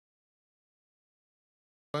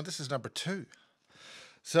And this is number 2.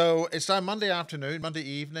 So it's now Monday afternoon, Monday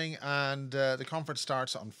evening, and the conference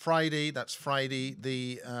starts on Friday. That's Friday,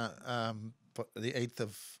 the 8th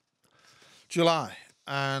of July.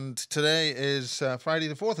 And today is Friday,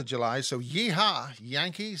 the 4th of July. So yeehaw,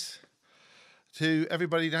 Yankees, to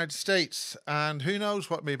everybody in the United States. And who knows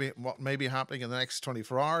what may be happening in the next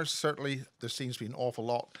 24 hours. Certainly, there seems to be an awful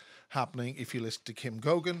lot happening if you listen to Kim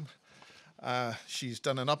Gogan. She's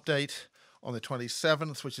done an update on the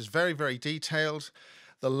 27th, which is very, very detailed.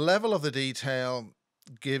 The level of the detail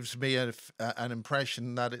gives me an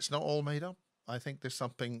impression that it's not all made up. I think there's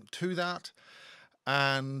something to that.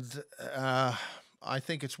 And I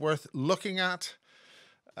think it's worth looking at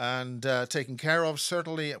and taking care of.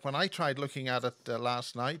 Certainly, when I tried looking at it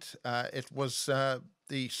last night, it was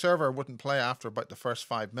the server wouldn't play after about the first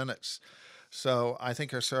 5 minutes. So I think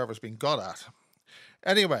her server's been got at.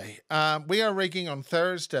 Anyway, we are rigging on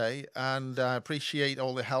Thursday, and I appreciate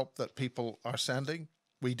all the help that people are sending.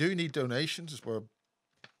 We do need donations as we're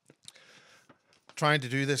trying to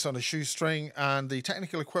do this on a shoestring, and the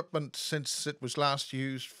technical equipment, since it was last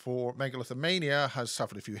used for Megalithomania, has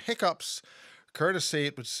suffered a few hiccups, courtesy,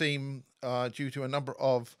 it would seem, due to a number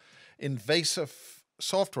of invasive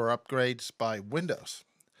software upgrades by Windows.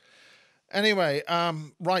 Anyway,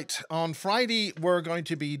 right, on Friday, we're going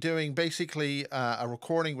to be doing basically a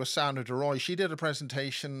recording with Sandra DeRoy. She did a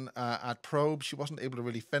presentation at Probe. She wasn't able to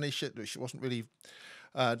really finish it. She wasn't really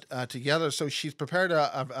together. So she's prepared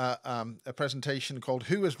a presentation called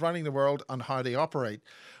Who is Running the World and How They Operate.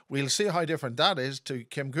 We'll see how different that is to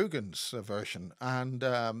Kim Guggen's version and,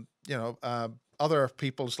 other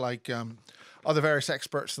people's like other various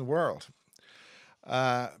experts in the world.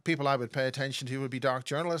 People I would pay attention to would be dark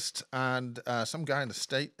journalists and some guy in the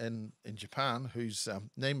state in Japan whose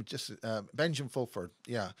name just Benjamin Fulford.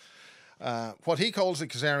 Yeah, what he calls the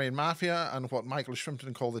Khazarian Mafia and what Michael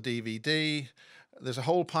Shrimpton called the DVD. There's a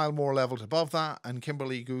whole pile more levels above that, and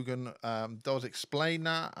Kimberly Guggen does explain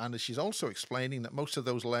that, and she's also explaining that most of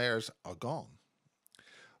those layers are gone.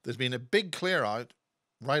 There's been a big clear out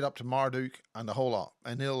right up to Marduk and the whole lot,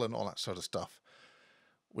 Enil and all that sort of stuff.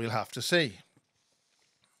 We'll have to see.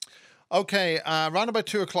 Okay, around about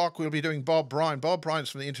 2 o'clock, we'll be doing Bob Brown. Bob Brown's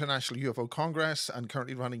from the International UFO Congress and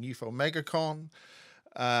currently running UFO MegaCon.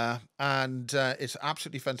 It's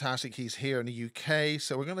absolutely fantastic. He's here in the UK,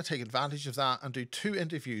 so we're going to take advantage of that and do 2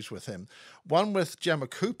 interviews with him. One with Gemma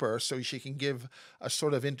Cooper, so she can give a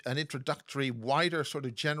sort of an introductory, wider sort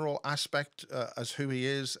of general aspect as who he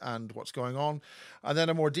is and what's going on. And then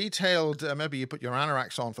a more detailed, maybe you put your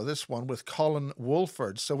anoraks on for this one, with Colin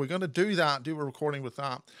Wolford. So we're going to do that, do a recording with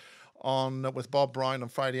that with Bob Brown on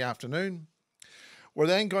Friday afternoon. We're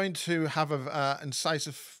then going to have an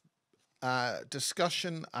incisive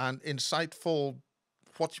discussion and insightful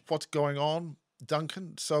what's going on,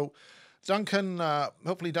 Duncan. So Duncan,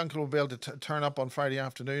 hopefully Duncan will be able to turn up on Friday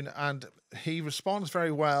afternoon, and he responds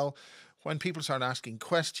very well when people start asking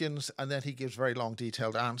questions, and then he gives very long,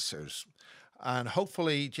 detailed answers. And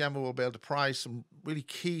hopefully Gemma will be able to pry some really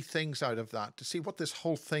key things out of that to see what this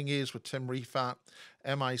whole thing is with Tim Refat,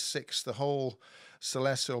 MI6, the whole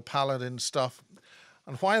Celestial Paladin stuff,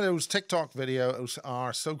 and why those TikTok videos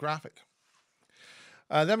are so graphic.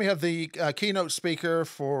 Then we have the keynote speaker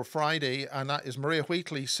for Friday, and that is Maria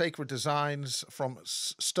Wheatley, Sacred Designs from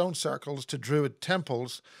Stone Circles to Druid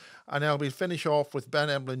Temples. And then we'll finish off with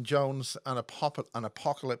Ben Emblyn Jones and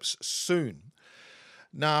Apocalypse Soon.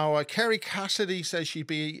 Now, Kerry Cassidy says she'd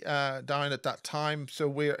be down at that time, so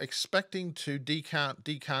we're expecting to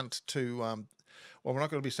decant to, well, we're not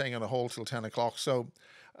going to be staying in a hall till 10 o'clock, so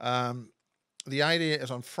the idea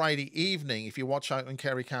is on Friday evening, if you watch out on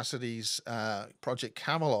Kerry Cassidy's Project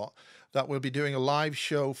Camelot, that we'll be doing a live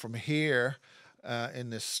show from here in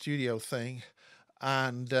this studio thing,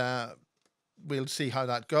 and we'll see how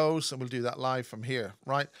that goes, and we'll do that live from here,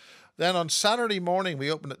 right? Then on Saturday morning, we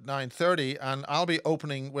open at 9:30, and I'll be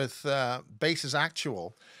opening with Bases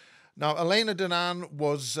Actual. Now, Elena Danan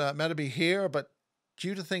was meant to be here, but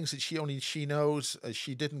due to things that she knows,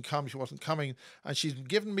 she didn't come, she wasn't coming, and she's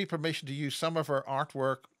given me permission to use some of her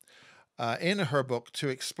artwork in her book to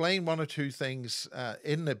explain 1 or 2 things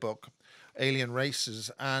in the book, Alien Races.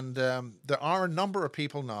 And there are a number of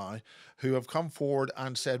people now who have come forward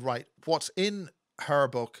and said, right, what's in her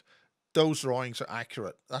book, those drawings are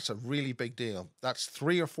accurate. That's a really big deal. That's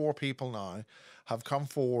 3 or 4 people now have come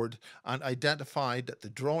forward and identified that the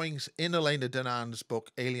drawings in Elena Danan's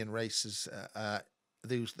book, Alien Races,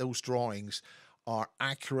 those drawings are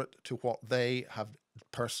accurate to what they have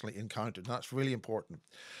personally encountered. And that's really important.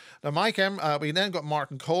 Now, we then got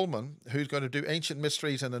Martin Coleman, who's going to do Ancient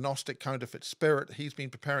Mysteries and the Gnostic Counterfeit Spirit. He's been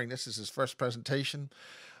preparing this as his first presentation,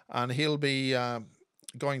 and he'll be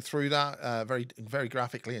going through that very, very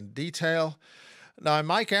graphically in detail. Now,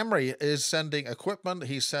 Mike Emery is sending equipment.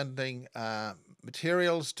 He's sending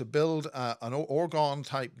materials to build an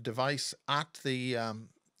orgone-type device at the...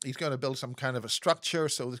 he's going to build some kind of a structure,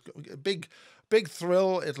 so a big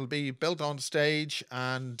thrill. It'll be built on stage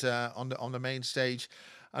and on the main stage,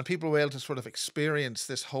 and people will be able to sort of experience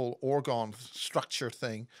this whole orgone structure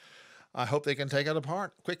thing. I hope they can take it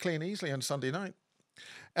apart quickly and easily on Sunday night.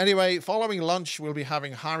 Anyway, following lunch, we'll be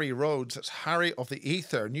having Harry Rhodes. That's Harry of the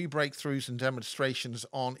Ether, new breakthroughs and demonstrations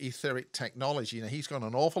on etheric technology. Now, he's got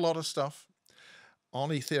an awful lot of stuff on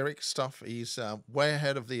etheric stuff. He's way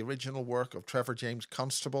ahead of the original work of Trevor James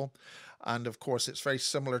Constable. And of course, it's very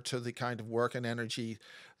similar to the kind of work and energy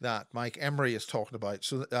that Mike Emery is talking about.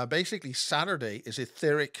 So basically, Saturday is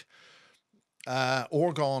etheric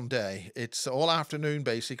orgone day. It's all afternoon,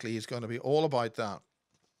 basically. It's going to be all about that.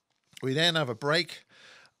 We then have a break,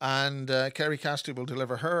 and Kerry Cassidy will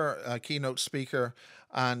deliver her keynote speaker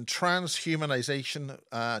on transhumanism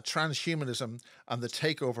and the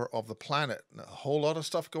takeover of the planet. A whole lot of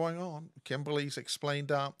stuff going on. Kimberly's explained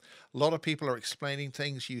that. A lot of people are explaining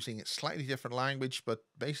things using a slightly different language, but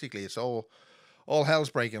basically it's all hell's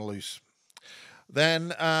breaking loose.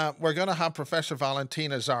 Then we're going to have Professor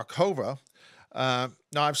Valentina Zarkova. Now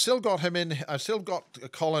I've still got him in. I've still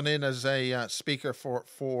got Colin in as a speaker for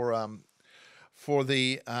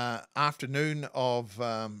the afternoon of.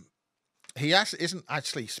 He isn't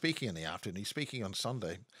actually speaking in the afternoon. He's speaking on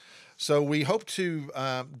Sunday. So we hope to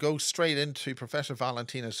go straight into Professor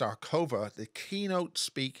Valentina Zarkova, the keynote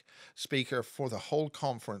speaker for the whole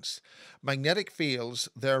conference. Magnetic fields,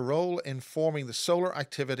 their role in forming the solar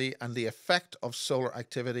activity and the effect of solar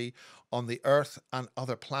activity on the Earth and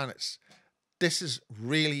other planets. This is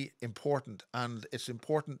really important, and it's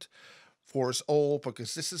important for us all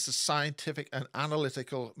because this is a scientific and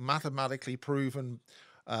analytical, mathematically proven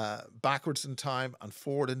backwards in time and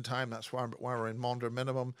forward in time. That's why we're in Maunder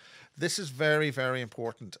Minimum. This is very, very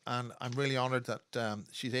important, and I'm really honoured that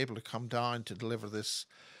she's able to come down to deliver this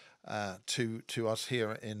to us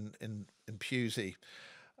here in Pewsey.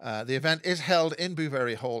 The event is held in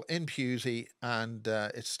Bouverie Hall in Pewsey, and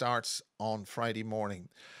it starts on Friday morning.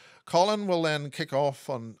 Colin will then kick off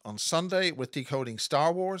on Sunday with Decoding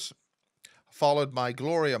Star Wars, followed by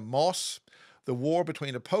Gloria Moss, the war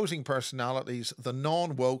between opposing personalities, the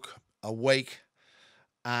non-woke, awake,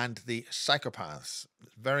 and the psychopaths.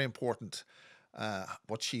 Very important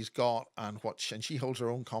what she's got and and she holds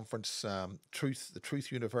her own conference, the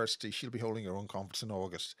Truth University. She'll be holding her own conference in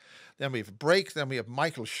August. Then we have a break. Then we have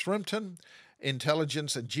Michael Shrimpton,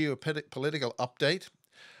 Intelligence and Geopolitical Update.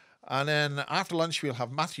 And then after lunch, we'll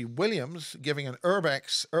have Matthew Williams giving an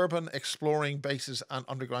Urbex, Urban Exploring Bases and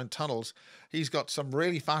Underground Tunnels. He's got some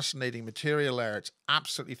really fascinating material there. It's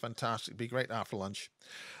absolutely fantastic. It'll be great after lunch.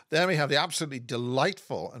 Then we have the absolutely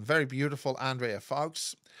delightful and very beautiful Andrea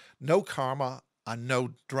Fawkes, No Karma and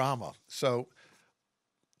No Drama. So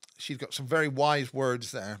she's got some very wise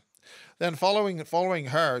words there. Then following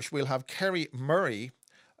her, we'll have Kerry Murray.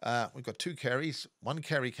 We've got two Kerrys, one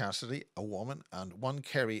Kerry Cassidy, a woman, and one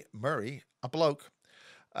Kerry Murray, a bloke.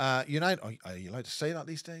 Are you allowed to say that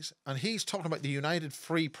these days? And he's talking about the United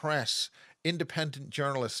Free Press, independent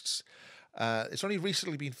journalists. It's only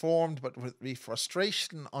recently been formed, but with the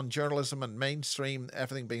frustration on journalism and mainstream,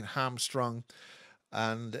 everything being hamstrung.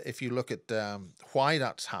 And if you look at why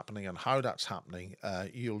that's happening and how that's happening,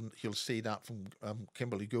 you'll see that from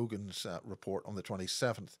Kimberly Guggen's report on the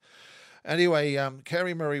 27th. Anyway,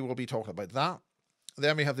 Kerry Murray will be talking about that.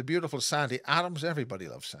 Then we have the beautiful Sandy Adams. Everybody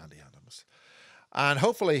loves Sandy Adams. And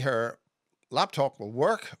hopefully her laptop will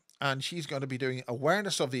work, and she's going to be doing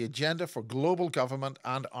awareness of the agenda for global government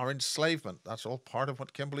and our enslavement. That's all part of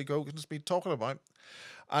what Kimberly Guggen's been talking about.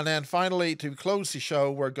 And then finally, to close the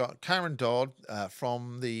show, we've got Karen Dodd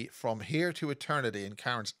from Here to Eternity, and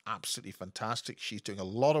Karen's absolutely fantastic. She's doing a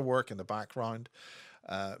lot of work in the background.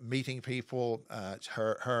 Meeting people,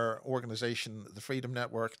 her organization, the Freedom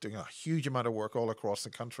Network, doing a huge amount of work all across the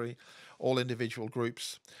country, all individual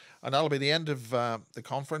groups. And that'll be the end of the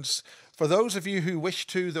conference. For those of you who wish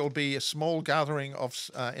to, there'll be a small gathering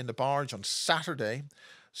in the barge on Saturday.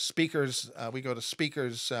 Speakers, we got a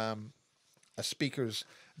speakers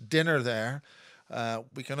dinner there.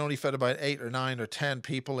 We can only fit about 8 or 9 or 10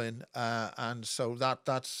 people in, and so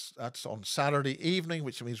that's on Saturday evening,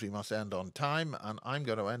 which means we must end on time, and I'm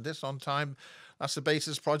going to end this on time. That's the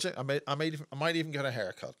Bases project. I might even get a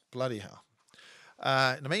haircut. Bloody hell!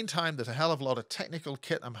 In the meantime, there's a hell of a lot of technical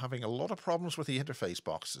kit. I'm having a lot of problems with the interface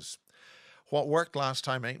boxes. What worked last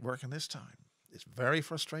time ain't working this time. It's very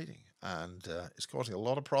frustrating, and it's causing a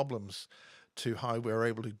lot of problems to how we're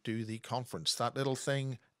able to do the conference. That little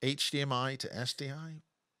thing, HDMI to SDI,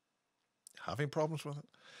 having problems with it.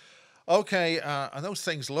 Okay, and those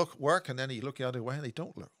things work, and then you look the other way and they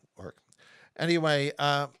don't work. Anyway,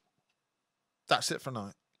 that's it for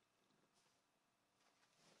now.